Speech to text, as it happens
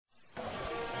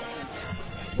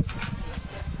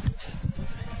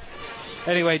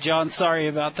Anyway, John, sorry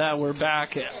about that. We're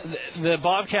back. The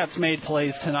Bobcats made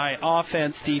plays tonight.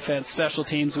 Offense, defense, special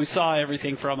teams. We saw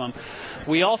everything from them.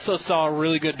 We also saw a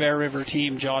really good Bear River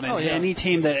team, John. And any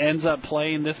team that ends up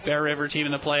playing this Bear River team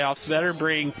in the playoffs better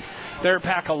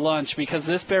pack a lunch, because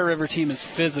this Bear River team is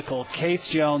physical. Case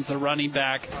Jones, the running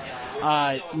back,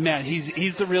 man,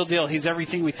 he's the real deal. He's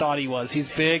everything we thought he was. He's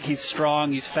big, he's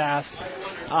strong, he's fast.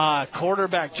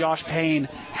 Quarterback Josh Payne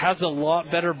has a lot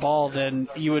better ball than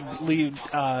you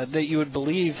would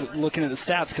believe looking at the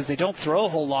stats, because they don't throw a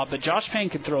whole lot, but Josh Payne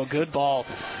can throw a good ball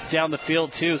down the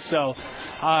field too. So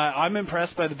I'm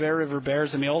impressed by the Bear River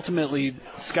Bears. I mean, ultimately,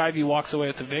 Skyview walks away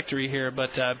with the victory here,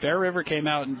 but Bear River came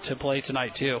out to play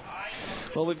tonight too.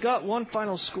 Well, we've got one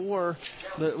final score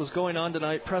that was going on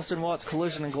tonight. Preston Watts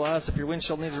Collision and Glass. If your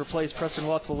windshield needs replaced, Preston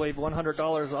Watts will waive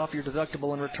 $100 off your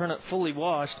deductible and return it fully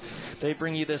washed. They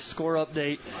bring you this score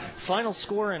update. Final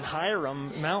score in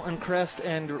Hiram, Mountain Crest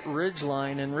and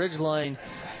Ridgeline. And Ridgeline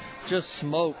just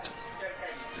smoked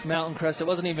Mountain Crest. It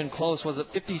wasn't even close. Was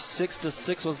it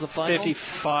 56-6 was the final?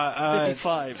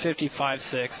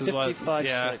 55-6 is what.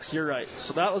 55-6. You're right.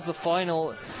 So that was the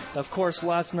final. Of course,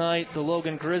 last night the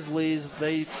Logan Grizzlies,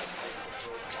 they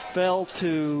fell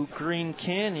to Green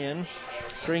Canyon.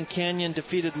 Green Canyon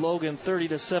defeated Logan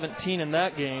 30-17 in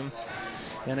that game.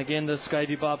 And again, the Sky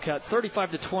View Bobcats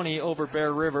 35-20 over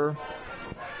Bear River.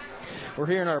 We're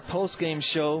here in our post-game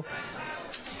show.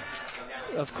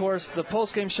 Of course, the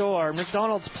post-game show, our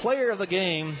McDonald's Player of the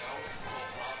Game.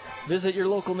 Visit your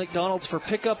local McDonald's for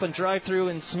pickup and drive-thru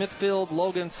in Smithfield,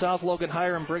 Logan, South Logan,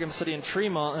 Hiram, Brigham City, and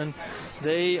Tremont. And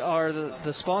they are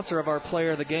the sponsor of our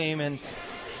Player of the Game. And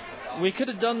we could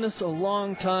have done this a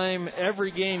long time.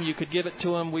 Every game you could give it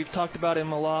to him. We've talked about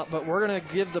him a lot, but we're going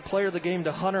to give the Player of the Game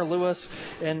to Hunter Lewis.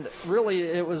 And really,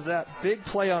 it was that big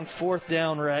play on fourth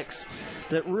down, Rex,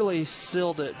 that really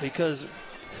sealed it, because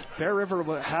Bear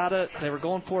River had it. They were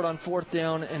going for it on fourth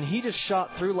down, and he just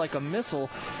shot through like a missile.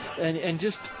 And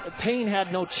just Payne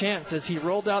had no chance as he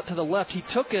rolled out to the left. He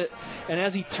took it, and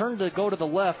as he turned to go to the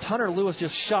left, Hunter Lewis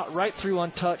just shot right through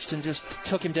untouched and just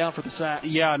took him down for the sack.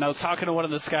 Yeah, and I was talking to one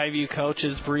of the Skyview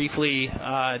coaches briefly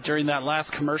during that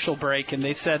last commercial break, and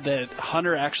they said that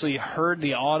Hunter actually heard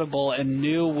the audible and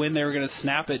knew when they were going to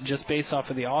snap it just based off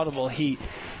of the audible.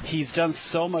 He's done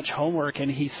so much homework,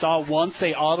 and he saw once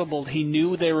they audibled, he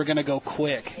knew they were going to go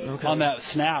quick on that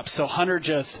snap. So Hunter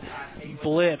just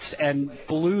blitzed and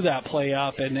blew that play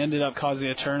up and ended up causing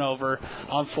a turnover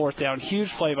on fourth down.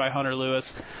 Huge play by Hunter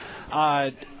Lewis.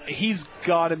 He's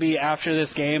got to be, after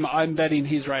this game, I'm betting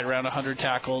he's right around 100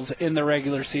 tackles in the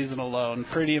regular season alone.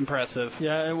 Pretty impressive.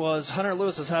 Yeah, it was. Hunter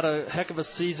Lewis has had a heck of a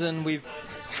season. We've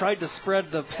tried to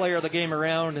spread the Player of the Game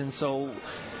around, and so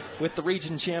with the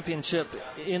region championship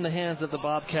in the hands of the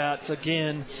Bobcats,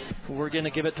 again, we're going to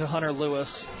give it to Hunter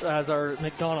Lewis as our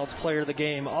McDonald's Player of the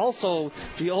Game. Also,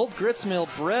 the Old Grits Mill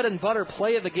Bread and Butter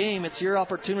Play of the Game. It's your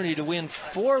opportunity to win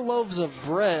 4 loaves of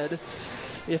bread.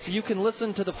 If you can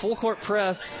listen to the Full Court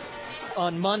Press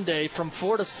on Monday from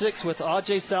 4 to 6 with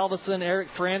Ajay Salveson, Eric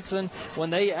Franson, when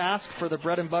they ask for the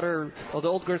bread and butter, or the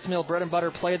Old Grits Mill Bread and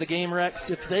Butter Play of the Game, Rex,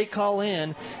 if you call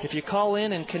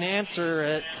in and can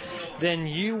answer it, then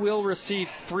you will receive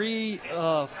free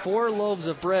 4 loaves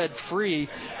of bread free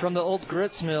from the Old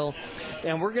Grits Mill.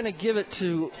 And we're going to give it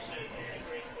to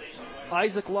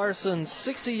Isaac Larson's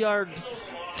 60-yard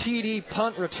TD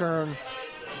punt return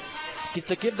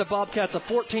to give the Bobcats a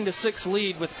 14-6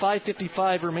 lead with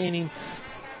 5:55 remaining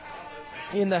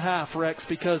in the half, Rex,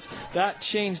 because that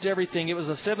changed everything. It was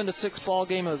a 7-6 ball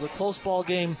game. It was a close ball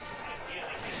game.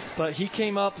 But he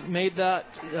came up, made that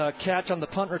catch on the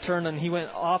punt return, and he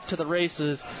went off to the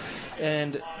races.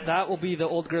 And that will be the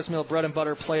Old Grits Mill Bread and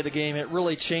Butter Play of the Game. It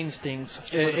really changed things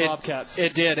for the Bobcats.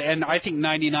 It did, and I think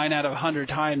 99 out of 100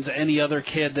 times any other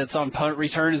kid that's on punt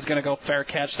return is going to go fair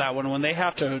catch that one. When they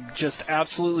have to just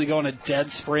absolutely go on a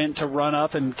dead sprint to run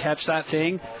up and catch that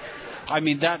thing, I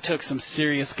mean, that took some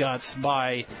serious guts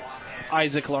by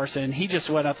Isaac Larson. He just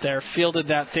went up there, fielded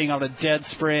that thing on a dead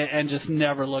sprint, and just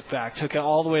never looked back. Took it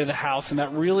all the way to the house, and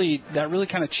that really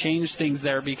kind of changed things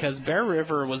there, because Bear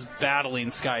River was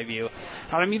battling Skyview.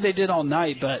 I mean, they did all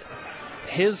night, but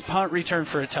his punt return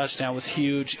for a touchdown was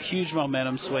huge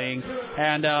momentum swing,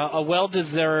 and a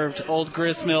well-deserved Old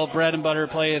Grits Mill Bread and Butter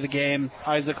Play of the Game.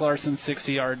 Isaac Larson's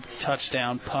 60-yard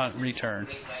touchdown punt return.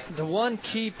 The one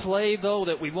key play, though,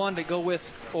 that we wanted to go with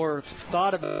or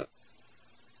thought about